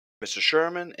Mr.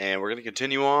 Sherman, and we're going to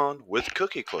continue on with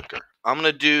Cookie Clicker. I'm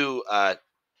going to do a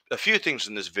few things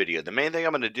in this video. The main thing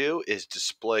I'm going to do is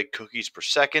display cookies per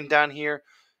second down here,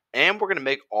 and we're going to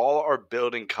make all our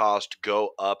building costs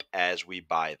go up as we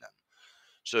buy them.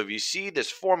 So if you see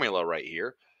this formula right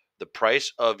here, the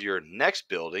price of your next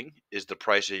building is the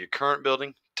price of your current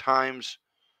building times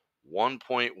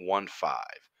 1.15.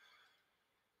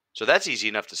 So that's easy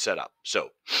enough to set up. So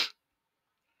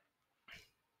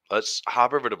let's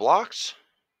hop over to blocks.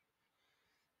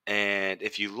 And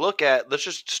if you look at, let's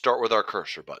just start with our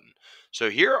cursor button. So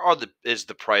here is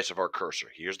the price of our cursor.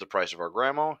 Here's the price of our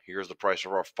grandma. Here's the price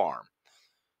of our farm.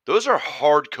 Those are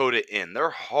hard coded in. They're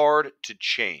hard to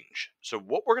change. So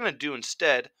what we're going to do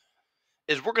instead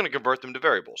is we're going to convert them to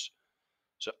variables.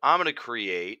 So I'm going to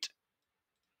create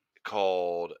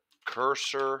called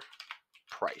cursor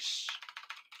price.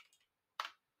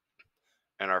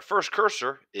 And our first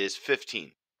cursor is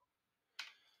 15.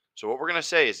 So what we're going to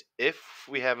say is if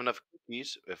we have enough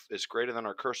cookies, if it's greater than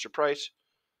our cursor price,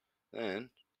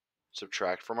 then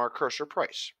subtract from our cursor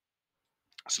price.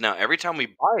 So now every time we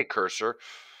buy a cursor,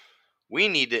 we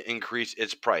need to increase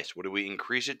its price. What do we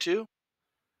increase it to?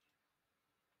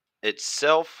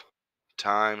 Itself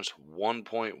times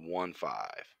 1.15.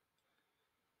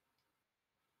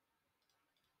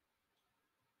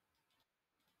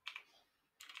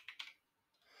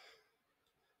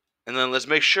 And then let's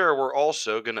make sure we're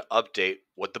also going to update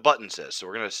what the button says. So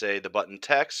we're going to say the button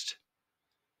text,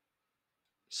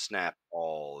 snap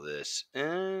all this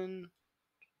in.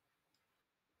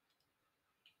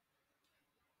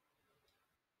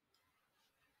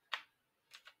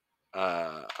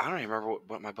 I don't even remember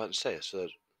what my button says. So,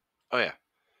 oh yeah,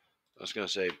 I was going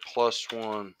to say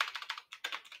 +1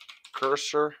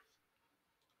 cursor.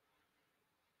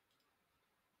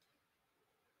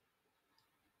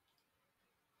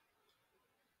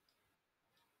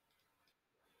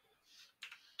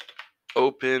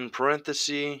 Open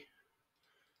parenthesis,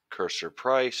 cursor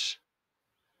price,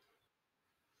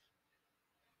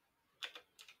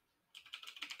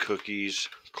 cookies,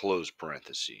 close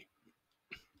parenthesis.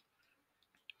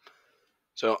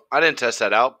 So I didn't test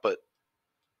that out, but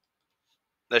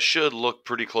that should look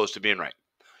pretty close to being right.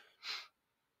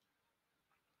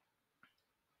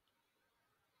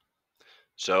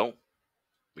 So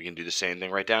we can do the same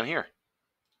thing right down here.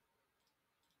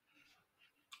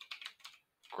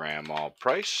 Grandma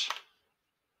price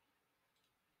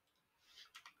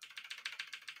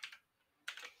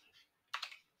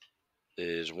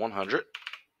is 100.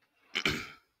 So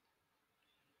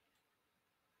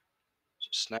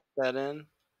snap that in.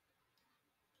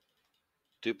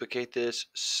 Duplicate this.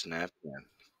 Snap in.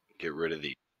 Get rid of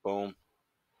the boom.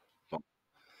 Boom.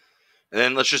 And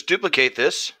then let's just duplicate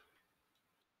this.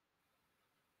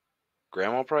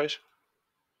 Grandma price.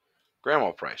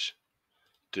 Grandma price.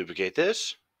 Duplicate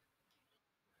this.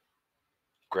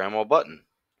 Grandma button.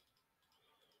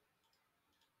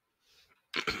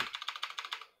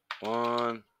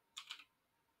 One.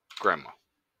 Grandma.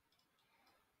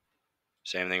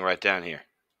 Same thing right down here.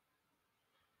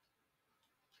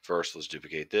 First, let's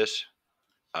duplicate this.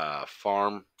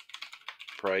 Farm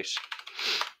price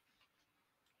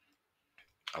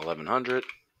 1100,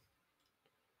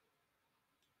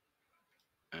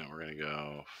 and we're gonna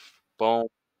go boom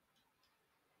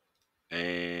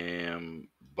and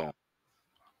boom.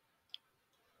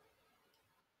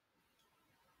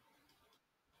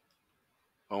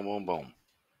 Boom, boom, boom.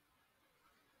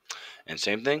 And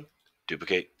same thing,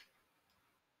 duplicate,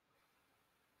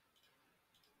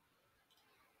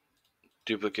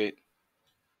 duplicate.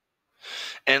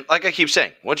 And like I keep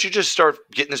saying, once you just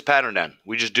start getting this pattern down,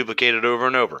 we just duplicate it over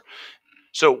and over.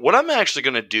 So what I'm actually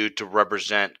going to do to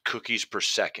represent cookies per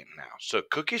second now. So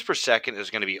cookies per second is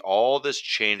going to be all this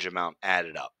change amount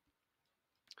added up.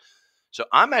 So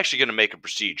I'm actually going to make a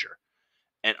procedure.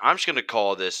 And I'm just going to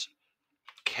call this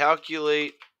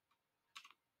calculate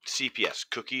CPS,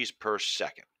 cookies per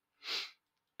second.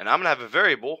 And I'm going to have a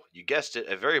variable, you guessed it,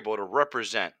 a variable to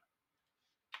represent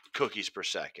cookies per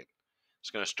second. It's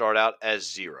going to start out as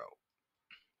 0.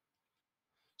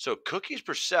 So cookies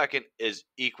per second is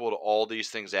equal to all these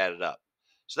things added up.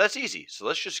 So that's easy. So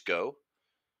let's just go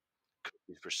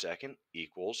cookies per second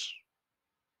equals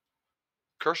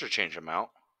cursor change amount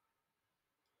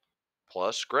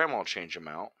plus grandma change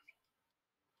amount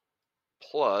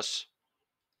plus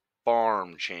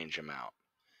farm change amount.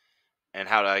 And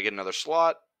how do I get another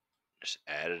slot? Just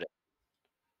add it in.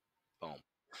 Boom.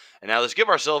 And now let's give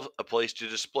ourselves a place to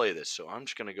display this. So I'm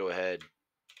just going to go ahead,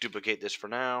 duplicate this for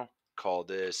now, call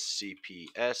this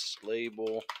CPS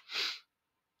label,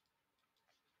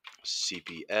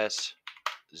 CPS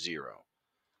 0.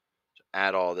 So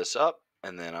add all this up,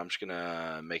 and then I'm just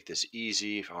gonna make this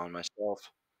easy on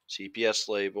myself. CPS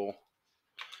label,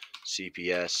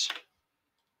 CPS,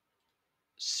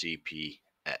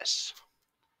 CPS,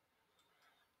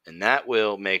 and that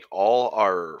will make all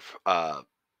our.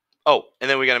 Oh, and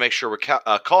then we got to make sure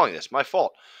we're calling this. My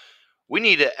fault. We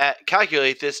need to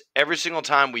calculate this every single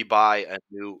time we buy a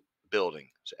new building.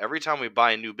 So every time we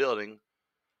buy a new building,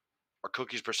 our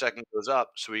cookies per second goes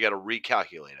up. So we got to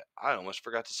recalculate it. I almost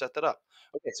forgot to set that up.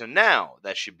 Okay, so now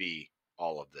that should be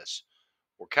all of this.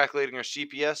 We're calculating our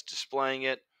CPS, displaying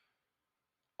it.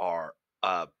 Our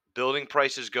building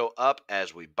prices go up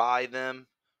as we buy them.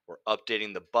 We're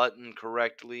updating the button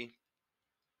correctly.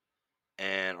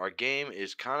 And our game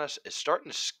is is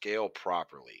starting to scale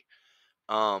properly.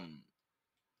 Um,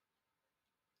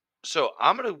 So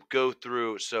I'm gonna go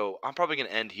through. So I'm probably gonna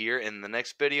end here. In the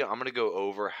next video, I'm gonna go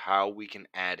over how we can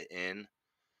add in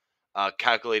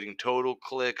calculating total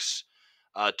clicks,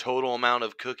 total amount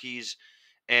of cookies,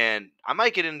 and I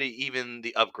might get into even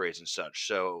the upgrades and such.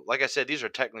 So, like I said, these are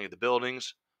technically the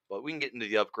buildings, but we can get into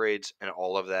the upgrades and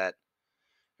all of that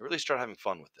and really start having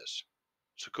fun with this.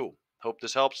 So cool. Hope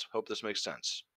this helps. Hope this makes sense.